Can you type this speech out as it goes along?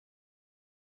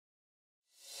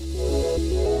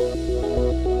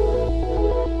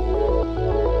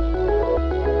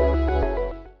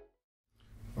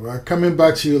All right, coming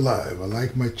back to you live. I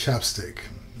like my chapstick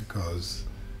because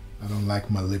I don't like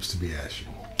my lips to be ashy.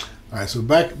 All right, so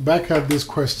back at this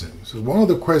question. So one of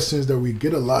the questions that we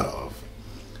get a lot of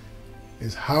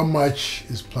is how much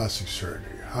is plastic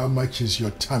surgery? How much is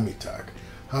your tummy tuck?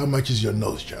 How much is your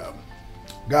nose job?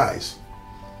 Guys,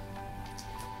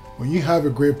 when you have a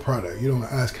great product, you don't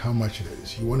ask how much it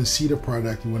is. You want to see the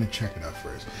product, you want to check it out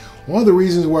first. One of the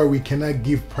reasons why we cannot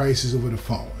give prices over the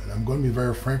phone, and I'm going to be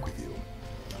very frank with you,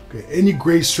 okay, any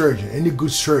great surgeon, any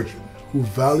good surgeon who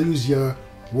values your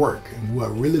work and who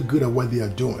are really good at what they are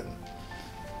doing,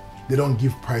 they don't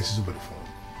give prices over the phone.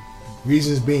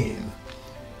 Reasons being,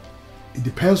 it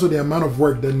depends on the amount of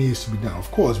work that needs to be done.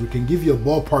 Of course, we can give you a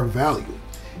ballpark value.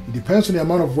 It depends on the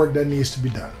amount of work that needs to be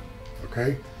done.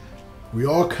 Okay, we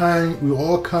all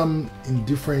come in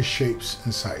different shapes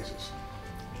and sizes.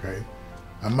 Okay,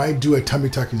 I might do a tummy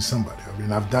tuck in somebody. I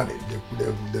mean, I've done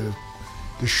it.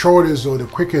 The shortest or the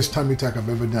quickest tummy tuck I've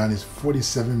ever done is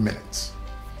 47 minutes.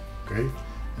 Okay,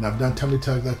 and I've done tummy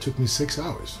tuck that took me 6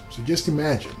 hours. So just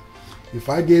imagine if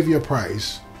I gave you a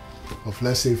price of,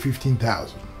 let's say,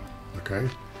 15,000, okay,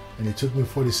 and it took me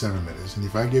 47 minutes, and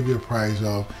if I gave you a price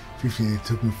of 15, it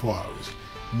took me 4 hours.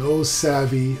 No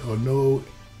savvy or no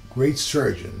great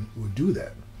surgeon would do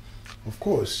that. Of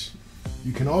course,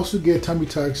 you can also get tummy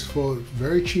tucks for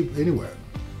very cheap anywhere.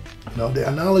 Now, the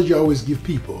analogy I always give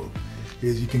people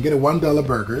is you can get a $1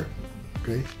 burger,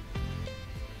 okay?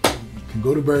 You can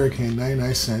go to Burger King,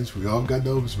 99 cents. We all got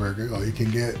those burger. Or you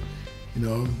can get, you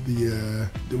know, the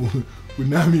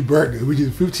Unami burger, which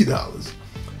is $50.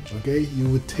 Okay, you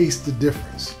would taste the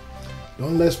difference.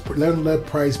 Don't let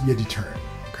price be a deterrent.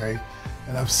 Okay,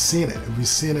 and I've seen it. We've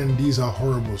seen it, and these are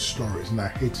horrible stories. And I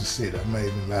hate to say that. I'm not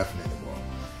even laughing anymore.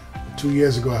 2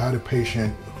 years ago, I had a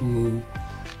patient who,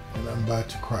 and I'm about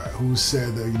to cry, who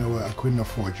said that, you know what, I couldn't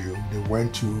afford you. They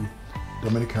went to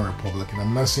Dominican Republic, and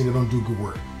I'm not saying they don't do good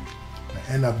work.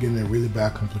 I ended up getting a really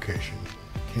bad complication.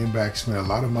 Came back, spent a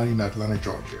lot of money in Atlanta,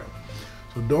 Georgia.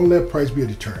 So don't let price be a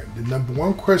deterrent. The number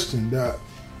one question that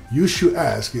you should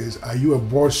ask is, are you a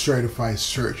board certified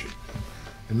surgeon?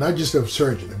 And not just a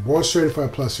surgeon, a board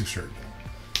certified plastic surgeon.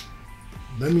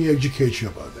 Let me educate you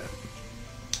about that.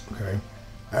 Okay?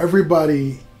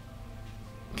 Everybody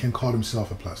can call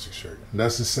themselves a plastic surgeon.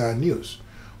 That's the sad news.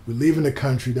 We live in a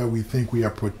country that we think we are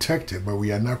protected, but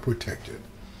we are not protected.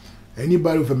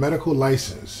 Anybody with a medical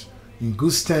license in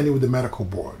good standing with the medical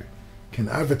board can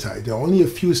advertise. There are only a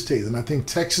few states, and I think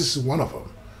Texas is one of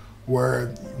them, where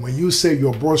when you say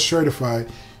you're board certified,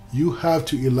 you have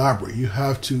to elaborate. You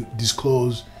have to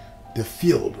disclose the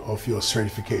field of your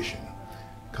certification.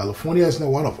 California is not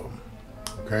one of them.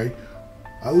 Okay?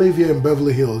 I live here in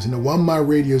Beverly Hills. In a 1 mile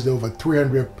radius, there are over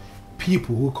 300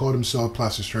 people who call themselves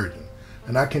plastic surgeon.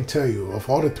 And I can tell you, of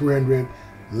all the 300,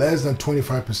 less than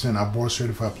 25% are board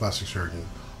certified plastic surgeons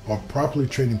or properly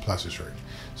trained plastic surgeons.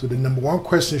 So the number one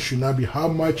question should not be how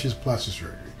much is plastic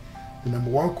surgery. The number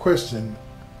one question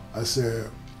as a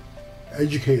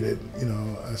educated, you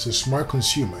know, as a smart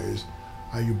consumer is,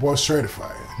 are you board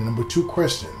certified? The number two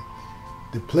question,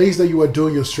 the place that you are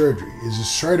doing your surgery, is it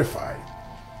certified?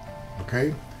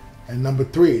 Okay? And number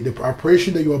three, the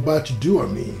operation that you're about to do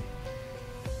on me,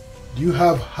 do you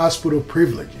have hospital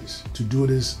privileges to do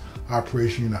this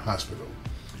operation in a hospital?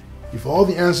 If all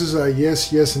the answers are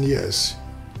yes, yes, and yes,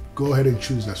 go ahead and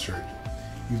choose that surgeon.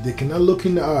 If they cannot look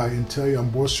in the eye and tell you I'm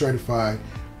board certified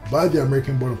by the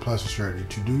American Board of Plastic Surgery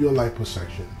to do your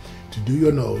liposuction, to do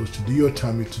your nose, to do your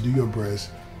tummy, to do your breast,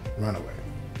 run away.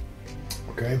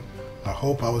 Okay? I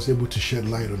hope I was able to shed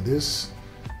light on this.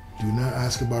 Do not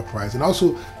ask about price. And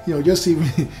also, you know, just to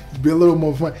even be a little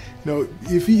more fun, you know,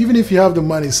 even if you have the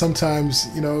money, sometimes,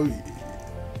 you know,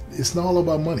 it's not all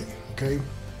about money, okay?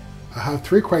 I have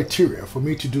 3 criteria for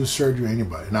me to do surgery on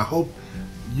anybody. And I hope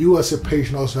you as a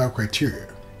patient also have criteria,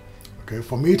 okay?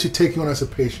 For me to take you on as a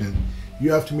patient,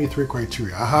 you have to meet 3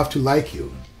 criteria. I have to like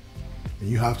you, and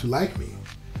you have to like me,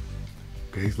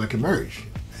 okay? It's like a marriage,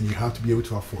 and you have to be able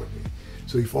to afford me.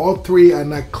 So if all 3 are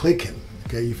not clicking,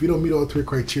 okay, if you don't meet all 3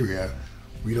 criteria,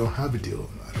 we don't have a deal.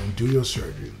 I don't do your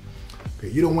surgery. Okay,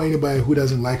 you don't want anybody who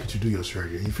doesn't like you to do your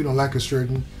surgery. If you don't like a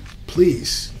surgeon,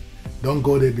 please don't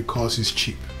go there because it's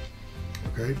cheap.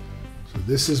 Okay, so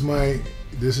this is my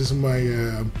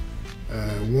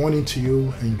warning to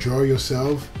you. Enjoy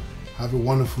yourself. Have a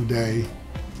wonderful day.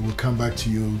 We'll come back to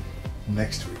you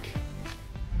next week.